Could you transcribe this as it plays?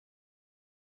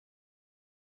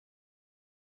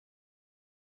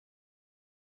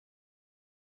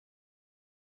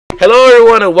Hello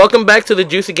everyone and welcome back to the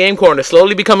Juicy Game Corner,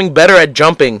 slowly becoming better at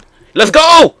jumping. Let's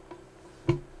go!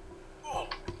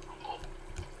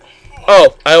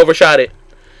 Oh, I overshot it.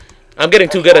 I'm getting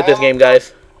too good at this game,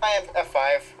 guys. I am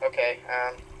F5, okay,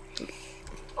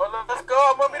 oh, let's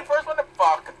go, I'm gonna be the first one to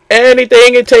fuck.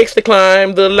 Anything it takes to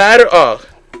climb the ladder. Oh.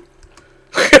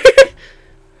 Alright,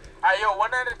 yo, one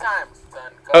at a time,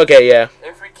 son. Okay, yeah.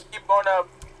 If we keep going up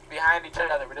behind each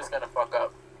other, we're just gonna fuck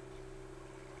up.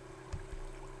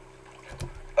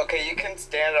 Okay, you can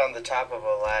stand on the top of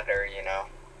a ladder, you know.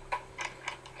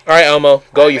 Alright, Elmo.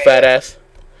 Go, you fat ass.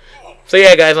 So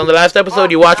yeah, guys, on the last episode,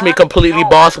 you watched me completely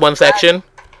boss one section.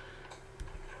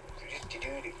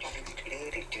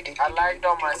 I lagged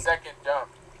on my second jump.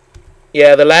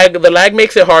 Yeah, the lag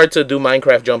makes it hard to do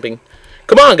Minecraft jumping.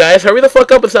 Come on, guys, hurry the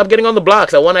fuck up and stop getting on the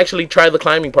blocks. I want to actually try the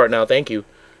climbing part now. Thank you.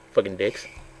 Fucking dicks.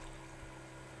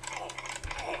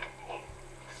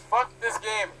 Fuck this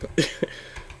game.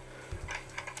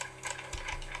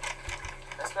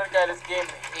 I swear to God, this game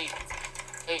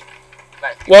hate.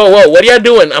 Like, whoa, what are y'all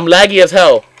doing? I'm laggy as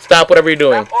hell. Stop whatever you're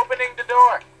doing. Stop opening the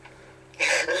door.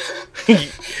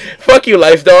 Fuck you,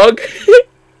 life dog.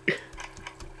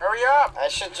 Hurry up. I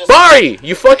should just... Bari,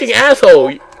 you fucking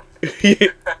asshole. Stay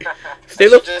I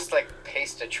should just, like,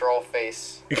 paste a troll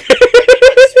face.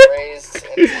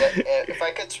 If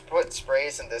I could put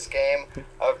sprays in this game,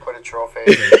 I would put a troll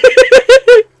face.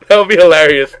 That would be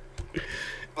hilarious.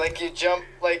 Like, you jump,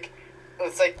 like...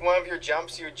 It's like one of your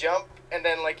jumps, you jump, and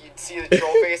then like you'd see the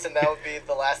troll face, and that would be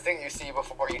the last thing you see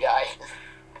before you die.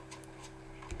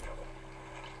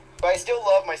 But I still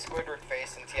love my Squidward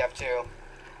face in TF2.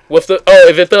 What's the? Oh,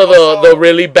 is it the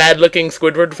really bad looking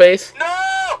Squidward face? No,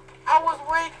 I was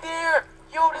right there.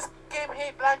 Yo, this game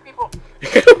hate black people.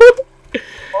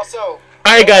 Also, all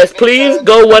right, guys, please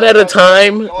go one at a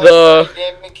time. The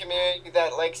gaming community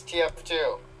that likes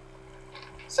TF2.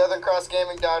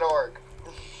 SouthernCrossGaming.org.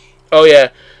 Oh yeah,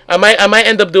 I might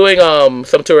end up doing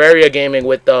some Terraria gaming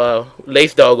with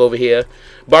Lace Dog over here.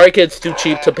 Bari Kid's too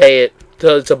cheap to pay it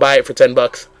to buy it for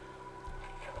 $10.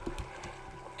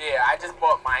 Yeah, I just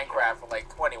bought Minecraft for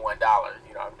like $21.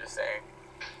 You know, I'm just saying.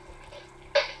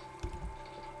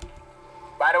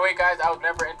 By the way, guys, I was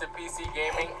never into PC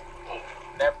gaming.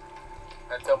 Never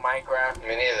until Minecraft.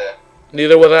 Me neither.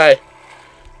 Neither was I.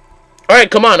 All right,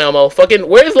 come on, Elmo. Fucking,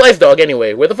 where's Lace Dog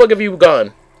anyway? Where the fuck have you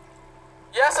gone?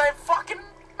 Yes, I fucking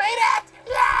made it!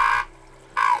 Yeah!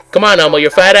 Come on, Elmo,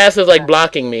 your fat ass is like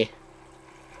blocking me.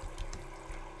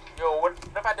 Yo, what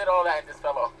if I did all that and just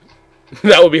fell off?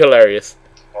 That would be hilarious.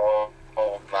 Oh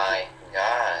my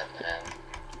God, man.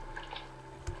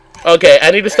 Okay,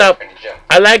 I need to stop.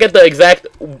 I lag at the exact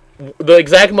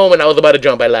moment I was about to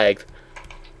jump. I lagged.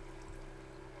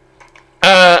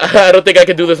 I don't think I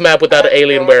can do this map without an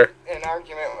Alienware. An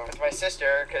argument with my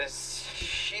sister because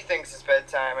she thinks it's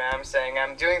bedtime, and I'm saying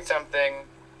I'm doing something,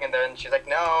 and then she's like,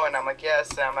 no, and I'm like,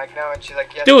 yes, and I'm like, no, and she's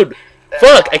like, yes. Dude,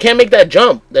 fuck, I can't make that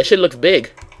jump. That shit looks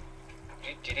big.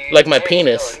 Like my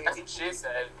penis. That's what she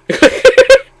said.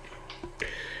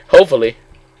 Hopefully.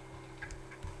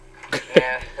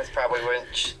 Yeah, that's probably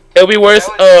what it'll be worse,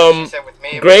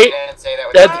 great.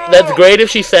 That's great if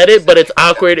she said it, but it's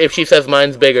awkward if she says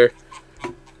mine's bigger.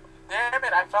 Damn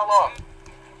it, I fell off.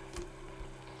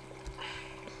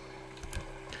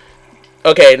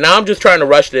 Okay, now I'm just trying to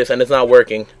rush this and it's not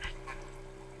working.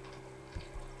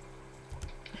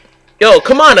 Yo,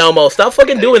 come on, Elmo. Stop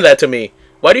fucking doing that to me.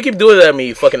 Why do you keep doing that to me,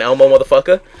 you fucking Elmo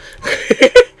motherfucker?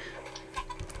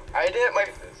 I did it my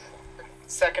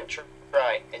second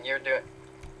try, and you're doing...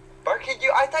 Barkid,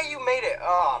 I thought you made it.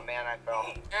 Oh, man, I fell.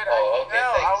 Dude, oh, okay,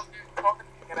 I was talking,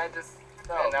 and I just...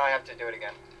 No. And now I have to do it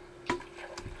again.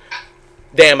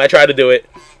 Damn, I tried to do it.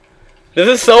 This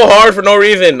is so hard for no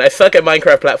reason. I suck at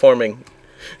Minecraft platforming.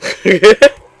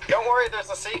 Don't worry, there's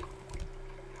a sequel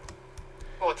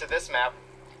to this map.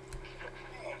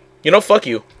 You know, fuck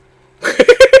you.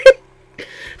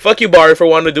 Fuck you, Bari, for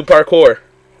wanting to do parkour.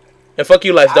 And fuck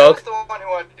you, Life Dog. I was the one who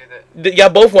wanted to do that. Y'all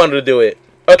both wanted to do it.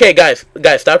 Okay, guys,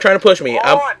 stop trying to push me.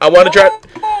 I want to try...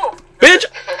 Bitch,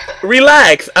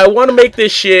 relax. I want to make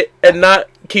this shit and not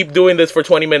keep doing this for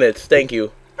 20 minutes. Thank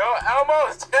you. No,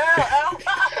 Elmo, chill, Elmo.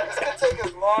 It's gonna take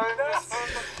as long as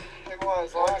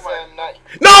I'm not...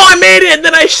 No, I made it, and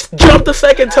then I jumped the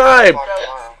second time.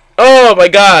 Oh my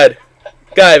god.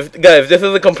 Guys, this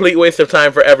is a complete waste of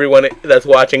time for everyone that's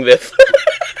watching this.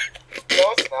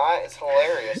 No, it's not. It's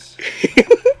hilarious.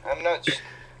 I don't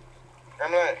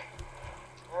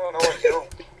know what you're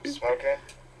smoking.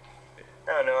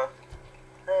 I don't know.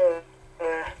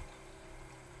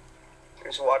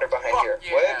 There's water behind here.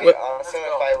 Yeah. Would it be awesome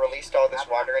if I released all this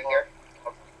water in here?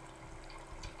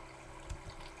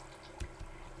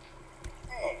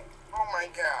 my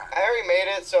god. I already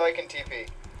made it so I can TP.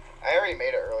 I already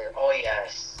made it earlier. Oh,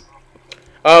 yes.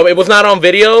 It was not on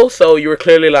video, so you were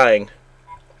clearly lying.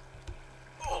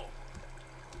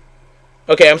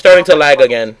 Okay, I'm starting to lag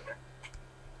again.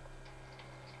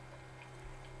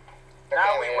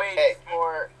 Now we wait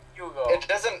for Hugo. It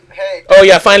doesn't. Hey. Oh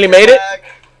yeah, finally made it.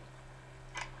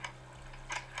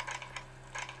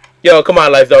 Yo, come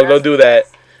on, Life Dog, don't do that.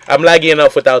 I'm laggy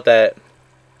enough without that.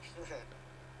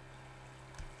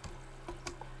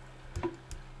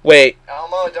 Wait.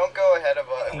 Elmo, don't go ahead of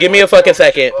us. Give me a fucking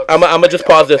second. I'ma just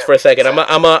pause this for a second.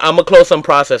 I'ma close some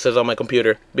processes on my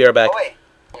computer. Be right back. Oh wait.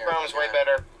 Chrome's way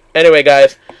better. Anyway,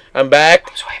 guys, I'm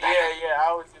back. Yeah,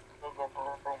 I was just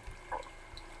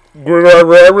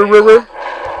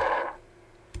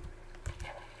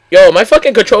Yo, my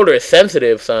fucking controller is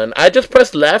sensitive, son. I just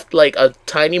pressed left like a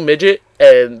tiny midget,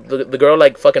 and the girl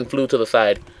like fucking flew to the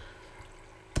side.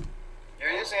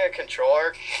 You're using a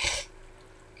controller?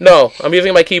 No, I'm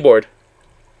using my keyboard.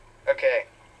 Okay,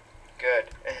 good.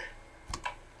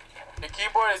 The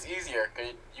keyboard is easier,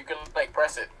 cause you can like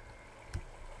press it.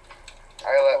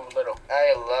 I love WASD.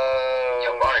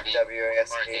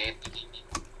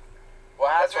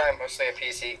 That's why I'm mostly a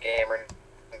PC gamer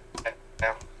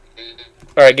now.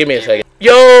 Alright, give me a second.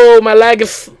 Yo, my lag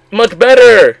is much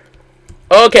better.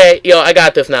 Okay, yo, I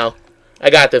got this now.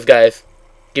 I got this, guys.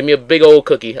 Give me a big old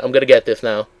cookie. I'm gonna get this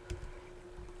now.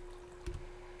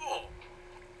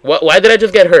 What? Why did I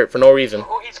just get hurt for no reason?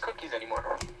 Who eats cookies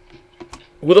anymore?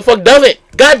 Who the fuck doesn't?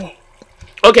 God.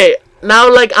 Okay, now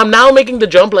like I'm now making the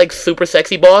jump like super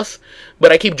sexy boss,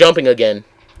 but I keep jumping again,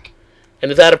 and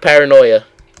it's out of paranoia.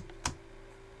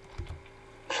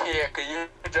 Yeah, cause you're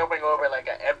jumping over like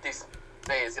an empty space.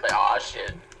 You're like, oh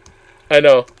shit. I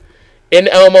know. In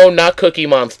Elmo, not Cookie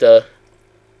Monster.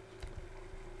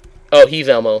 Oh, he's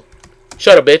Elmo.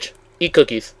 Shut up, bitch. Eat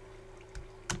cookies.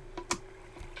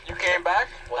 You came back?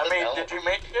 I mean, did you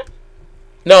make it?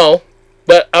 No,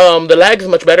 but the lag is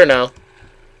much better now.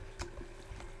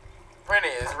 Pretty,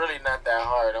 it's really not that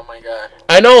hard. Oh my god.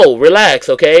 I know. Relax,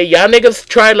 okay? Y'all niggas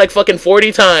tried like fucking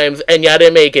 40 times and y'all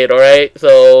didn't make it, alright?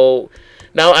 So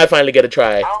now I finally get a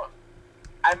try.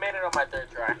 I made it on my third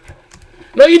try.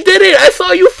 No, you didn't. I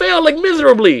saw you fail like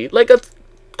miserably, like a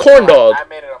corn dog. I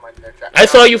made it on my third try. I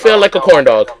saw you fail like a corn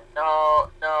dog. No.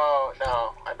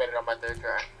 I made it on my third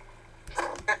try.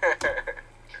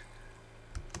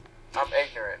 I'm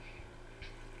ignorant.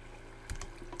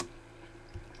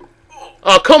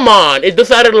 Oh, come on. It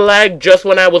decided to lag just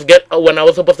when I was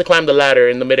supposed to climb the ladder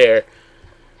in the midair.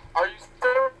 Are you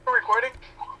still recording?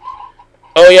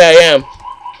 Oh yeah, I am.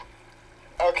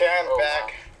 Okay, I'm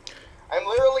back. I'm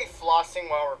literally flossing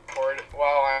while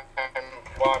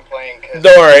I'm playing.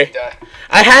 Don't worry.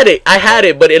 I had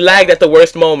it, but it lagged at the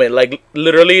worst moment. Like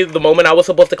literally the moment I was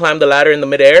supposed to climb the ladder in the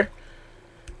midair.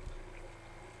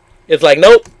 It's like,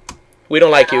 nope, we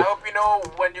don't like you. I hope you know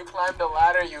when you climb the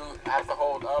ladder, you have to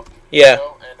hold up. Yeah. You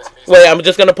know, wait, I'm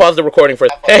just gonna pause the recording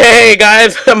first. Hey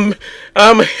guys, I'm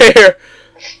here.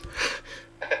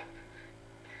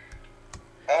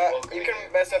 You can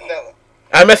mess up that.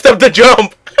 I messed up the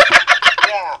jump.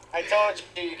 Yeah, I told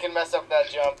you can mess up that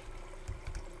jump.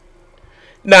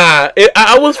 Nah,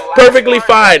 I was perfectly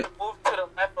fine. Move to the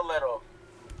left a little.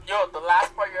 Yo, the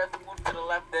last part you have to move to the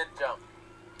left, then jump.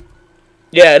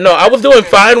 Yeah, no, I was doing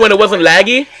fine when it wasn't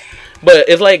laggy, but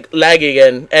it's like laggy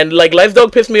again. And like Life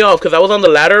Dog pissed me off because I was on the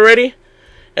ladder already,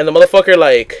 and the motherfucker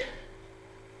like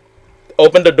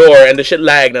opened the door and the shit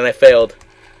lagged and I failed.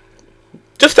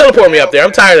 Just teleport me up there.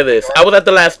 I'm tired of this. I was at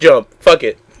the last jump. Fuck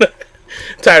it.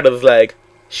 Tired of this lag.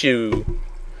 Shoo.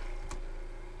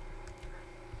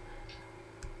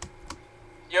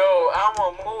 Yo, I'm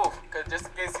gonna move, cause just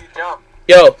in case you jump.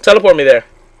 Yo, teleport me there.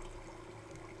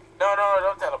 No,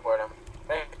 don't teleport him.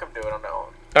 Make him do it on their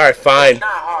own. Alright, fine. It's not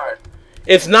hard.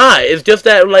 It's not. It's just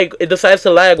that, like, it decides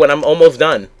to lag when I'm almost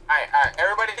done. Alright.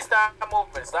 Everybody stop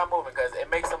moving, cause it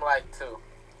makes them lag too.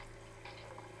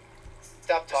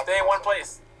 Stop Just stay in one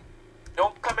place.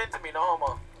 Don't come into me, no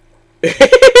homo.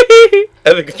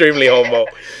 That's extremely homo.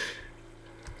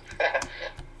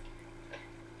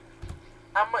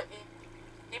 I'm a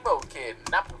emo kid,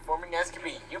 not performing as can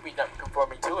be. You be not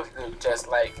performing too if you look just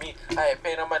like me. I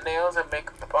paint on my nails and make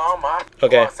up on my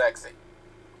okay. Sexy.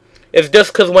 It's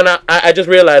just because when I just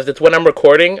realized it's when I'm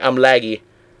recording, I'm laggy.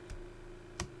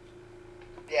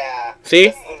 Yeah.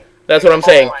 See? That's what I'm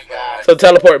saying. Oh my God. So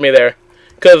teleport me there.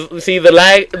 Because, see,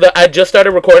 I just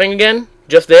started recording again,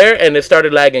 just there, and it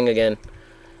started lagging again.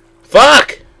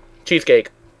 Fuck! Cheesecake.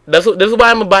 This is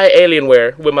why I'm going to buy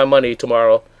Alienware with my money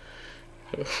tomorrow.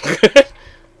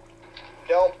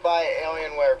 Don't buy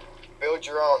Alienware. Build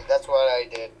your own. That's what I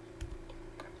did.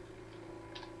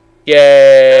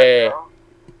 Yay!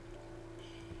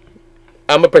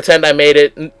 I'm gonna pretend I made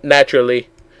it naturally.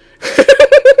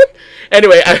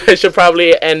 Anyway, I should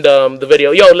probably end the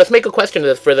video. Yo, let's make a question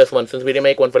for this one since we didn't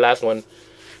make one for last one.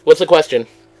 What's the question?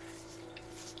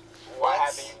 Why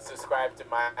haven't you subscribed to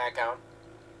my account?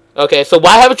 Okay, so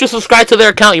why haven't you subscribed to their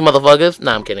account, you motherfuckers?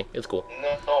 Nah, I'm kidding. It's cool.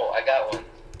 No, I got one.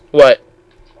 What?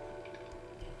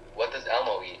 What does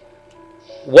Elmo eat?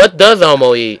 What does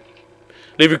Elmo eat?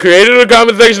 Leave your creative in the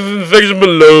comment section in the section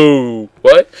below.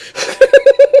 What?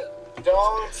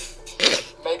 Don't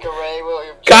make a Ray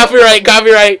William. Copyright.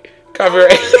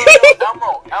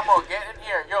 Elmo, get in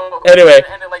here. Yo, Anyway.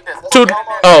 end it like this.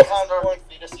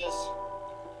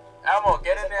 Elmo,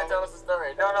 get in there and tell us a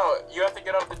story. No, you have to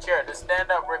get off the chair. Just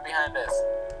stand up right behind this.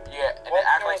 Yeah, and then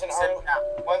act like you sit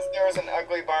down. Once there was an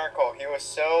ugly barnacle. He was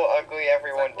so ugly,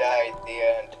 everyone died. The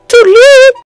end.